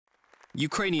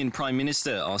Ukrainian Prime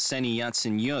Minister Arseniy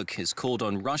Yatsenyuk has called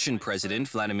on Russian President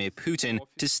Vladimir Putin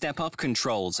to step up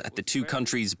controls at the two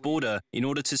countries' border in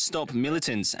order to stop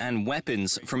militants and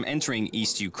weapons from entering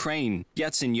East Ukraine.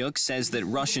 Yatsenyuk says that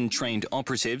Russian-trained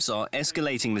operatives are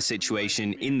escalating the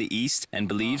situation in the east and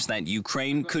believes that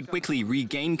Ukraine could quickly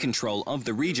regain control of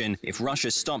the region if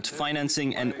Russia stopped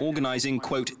financing and organizing,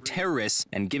 quote, terrorists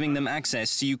and giving them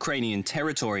access to Ukrainian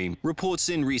territory. Reports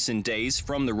in recent days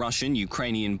from the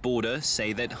Russian-Ukrainian border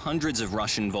say that hundreds of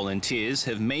Russian volunteers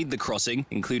have made the crossing,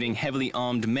 including heavily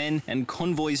armed men and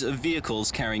convoys of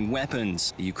vehicles carrying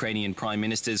weapons. The Ukrainian Prime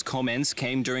Minister's comments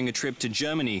came during a trip to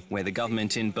Germany, where the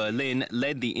government in Berlin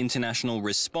led the international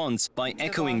response by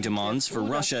echoing demands for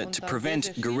Russia to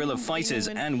prevent guerrilla fighters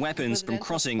and weapons from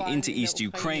crossing into East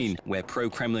Ukraine, where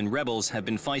pro-Kremlin rebels have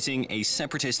been fighting a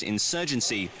separatist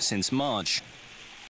insurgency since March.